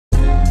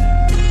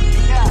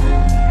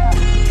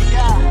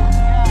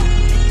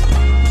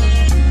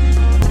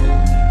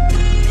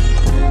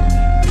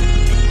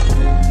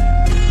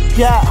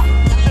Yeah.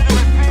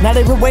 Now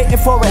they've been waiting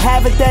for it,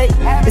 haven't they?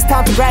 It's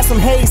time to grab some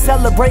haze,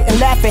 celebrate and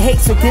laugh and hate.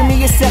 So give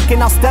me a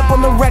second, I'll step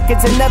on the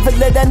records and never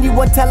let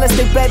anyone tell us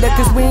they better.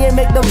 Cause we ain't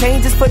make no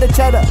changes for the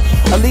cheddar.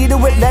 A leader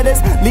with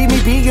letters, leave me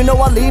be, you know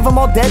I'll leave them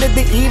all dead.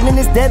 The evening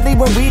is deadly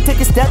when we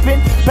take a step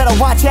in. Better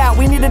watch out,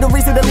 we needed a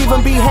reason to leave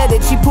them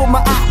beheaded. She pulled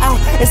my eye out,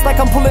 it's like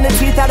I'm pulling the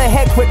teeth out of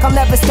head quick. I'll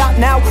never stop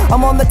now,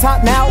 I'm on the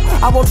top now.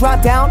 I won't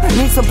drop down,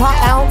 need some pot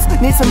ounce,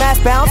 need some ass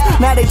bounce.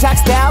 Now they jock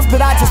styles,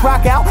 but I just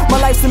rock out. My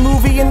life's a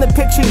movie in the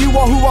picture, you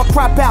are who I'll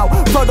crop out,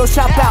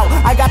 Photoshop out.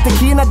 I got the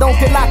key and I don't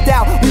get locked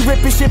out. We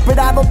ripping shit, but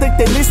I don't think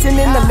they listening.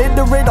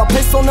 Illiterate, I'll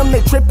piss on them,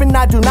 they tripping.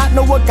 I do not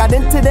know what got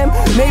into them.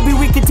 Maybe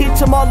we can teach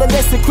them all a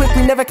lesson quick.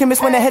 We never can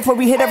miss when the heads where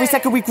we hit every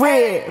second we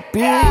grip,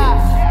 bitch.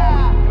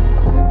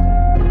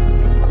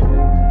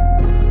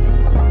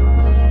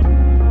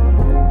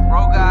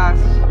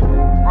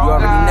 You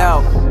already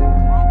know.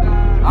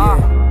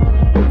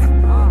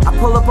 I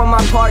pull up on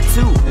my part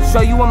two,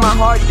 show you what my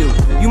heart do.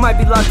 You might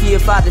be lucky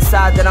if I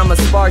decide that I'ma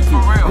spark you.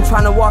 I'm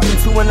trying to walk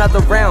into another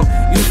realm.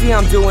 You see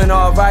I'm doing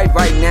alright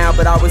right now,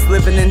 but I was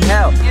living in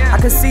hell. I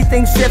could see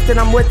things shift and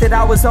I'm with it,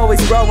 I was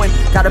always growing.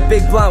 Got a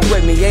big blunt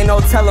with me, ain't no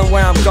telling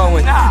where I'm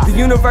going. The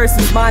universe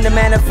is mine to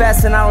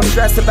manifest and I don't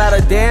stress about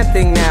a damn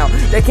thing now.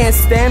 They can't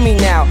stand me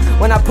now.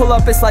 When I pull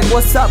up it's like,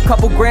 what's up,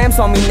 couple grams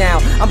on me now.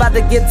 I'm about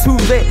to get too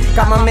lit,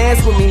 got my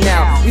mans with me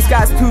now. These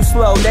guys too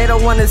slow, they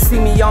don't wanna see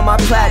me on my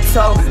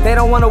plateau. They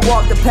don't wanna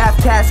walk the path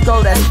cash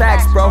go, that's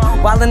facts bro.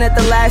 Wildin' at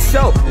the last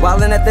show,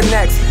 wildin' at the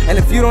next. And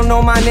if you don't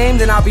know my name,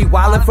 then I'll be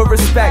wildin' for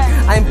respect.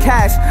 I am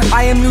Cash,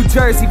 I am New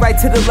Jersey, right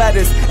to the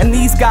letters. And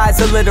these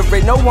guys are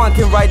illiterate, no one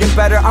can write it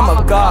better. I'm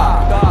a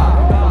god.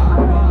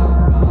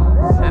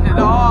 Send it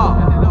all.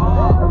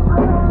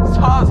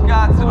 Sauce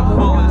God to the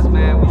fullest,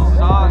 man. We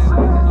sauce.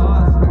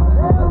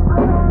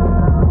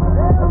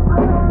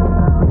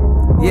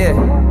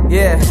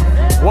 Yeah.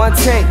 One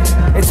take,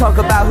 they talk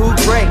about who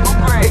great.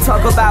 They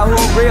talk about who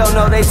real,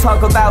 no, they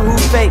talk about who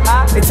fake.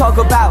 They talk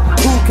about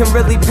who can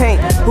really paint,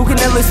 who can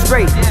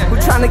illustrate,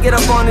 who trying to get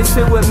up on this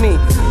shit with me.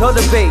 No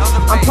debate,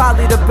 I'm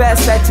probably the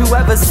best that you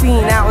ever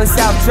seen out in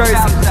South Jersey.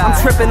 I'm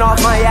tripping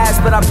off my ass,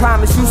 but I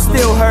promise you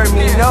still heard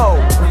me, no.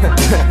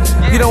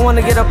 You don't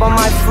wanna get up on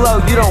my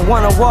flow, you don't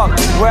wanna walk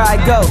where I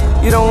go,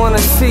 you don't wanna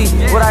see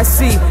what I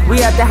see.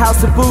 We at the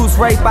house of booze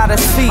right by the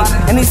sea,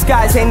 and these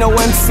guys ain't no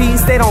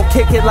MCs, they don't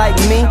kick it like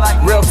me.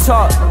 Real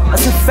talk,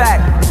 that's a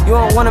fact. You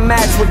don't wanna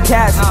match with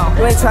Cash,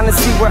 you ain't trying to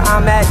see where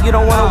I'm at, you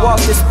don't wanna walk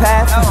this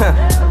path.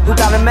 Who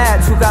got a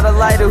match, who got a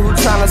lighter, who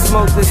tryna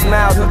smoke this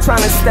loud, who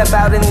tryna step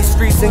out in these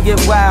streets and get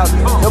wild.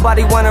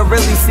 Nobody wanna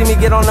really see me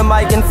get on the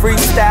mic and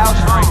freestyle.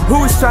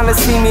 Who is tryna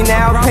see me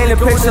now, paint a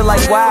picture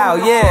like wow,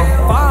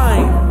 yeah.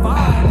 Fine.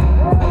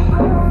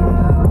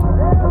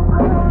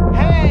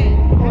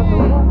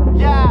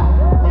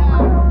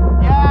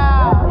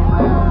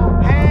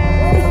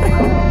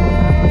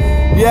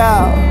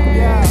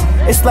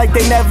 Yeah, it's like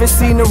they never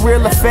seen the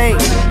real of fame.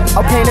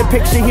 I'll paint a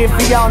picture here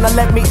for y'all, now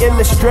let me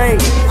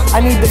illustrate.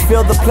 I need to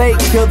fill the plate,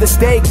 kill the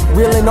steak,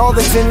 reeling all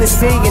that's in the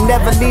sea, and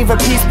never leave a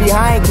piece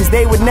behind, cause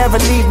they would never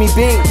leave me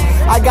be.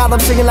 I got them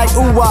singing like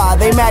ooh-ah,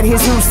 they mad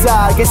his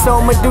ooh-sah, get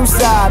so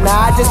Medusa.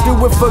 Now I just do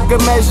it for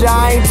good measure,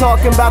 I ain't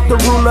talking about the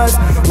rulers.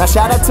 Now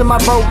shout out to my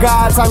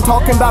BROGODZ, I'm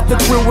talking about the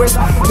truest.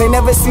 They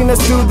never seen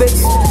us do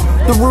this.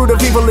 The root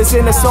of evil is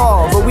in us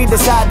all, but we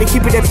decide to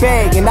keep it at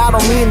bay, and I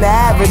don't mean to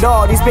have it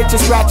all. These bitches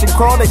scratch and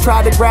crawl, they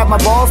try to grab my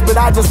balls, but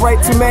I just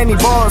write too many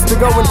bars to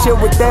go and chill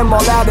with them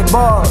all out at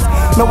bars.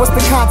 Now what's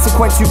the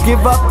consequence? You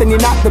give up, then you're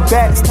not the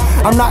best.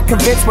 I'm not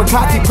convinced when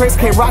cocky pricks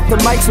can't rock the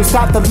mic, so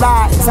stop the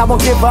lies. I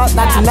won't give up,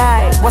 not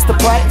tonight. What's the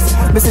price?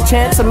 Miss a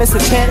chance, I miss a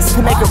chance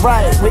to make it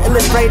right. We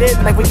illustrated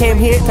like we came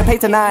here to pay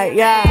tonight,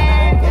 yeah.